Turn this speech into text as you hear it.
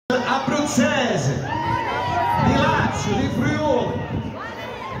Abruzzese, di Lazio, di Friuli.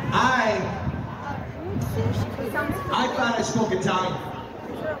 I thought I spoke Italian.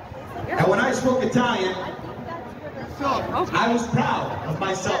 And when I spoke Italian, I was proud of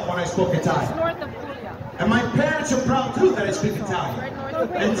myself when I spoke Italian. And my parents are proud too that I speak Italian.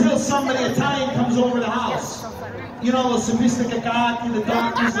 Until somebody Italian comes over the house. You know, those sophisticati, the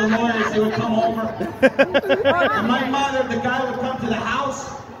doctors, the lawyers, they would come over. And my mother, the guy would come to the house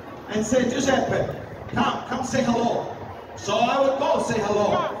and say, Giuseppe, come say hello. So I would go say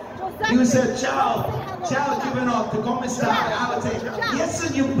hello. He would say, ciao, giovanotto, come stai? I would say,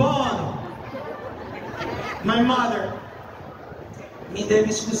 yes, you buono. My mother, mi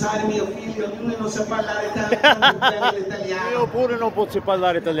devi scusare mio figlio, lui non sa parlare italiano. Io pure non posso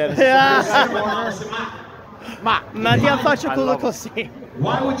parlare italiano. Ma ti faccio quello così.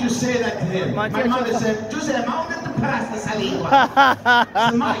 Why would you say that to him? My mother said, Giuseppe, ma dove tu imparaste questa lingua?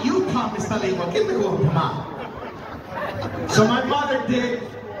 Said, ma you taught me questa lingua, che mi colpa, ma? So my mother did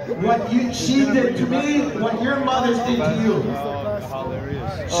what she did to me, what your mothers did to you.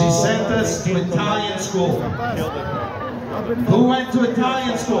 She sent us to Italian school. Who went to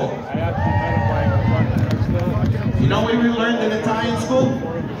Italian school? You know what we learned in Italian school?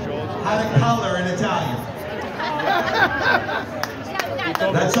 How to color in Italian.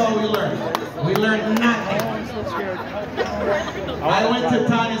 That's all we learned. We learned nothing. I went to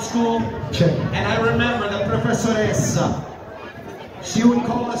Italian school, and I remember the professoressa. She would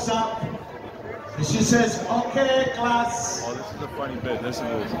call us up, and she says, "Okay, class." Oh, this is a funny bit. Listen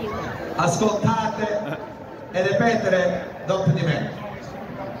to this. Ascoltate e ripetere dopo di me.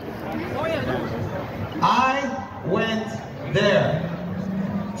 I went there.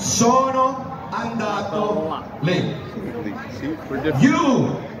 Sono andato lì.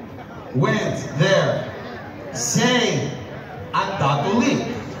 You went there. Sei andato lì.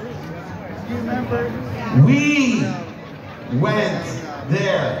 We went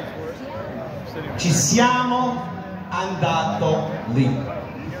there. Ci siamo andato lì.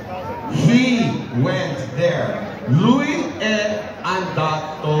 He went there. Lui è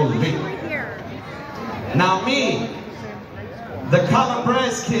andato lì. Now me, the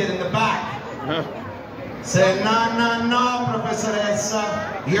Calabrese kid in the back, said, no, professoressa,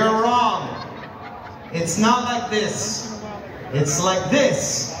 you're wrong. It's not like this. It's like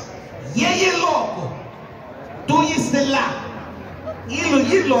this. Ye loco, tu stai là. Io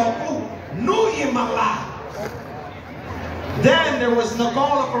ye loco, nu ye malà. Then there was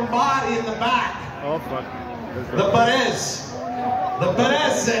Nicola from Bari in the back. Oh, fuck. The Perez. The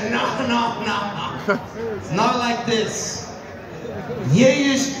Perez said, no. It's not like this.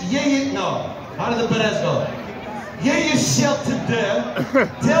 No. How did the Perez go? You shelterde,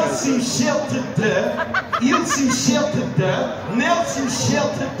 tel sim shelterde, il sim shelterde, nel sim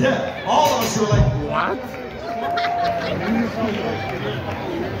shelterde. All of us were like, what?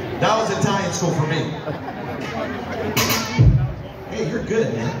 That was Italian school for me. Hey, you're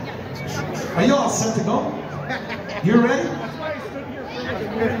good, man. Are you all set to go? You ready?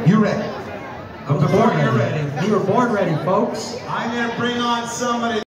 You ready? But before you're ready, You were born ready, folks. I'm going to bring on somebody.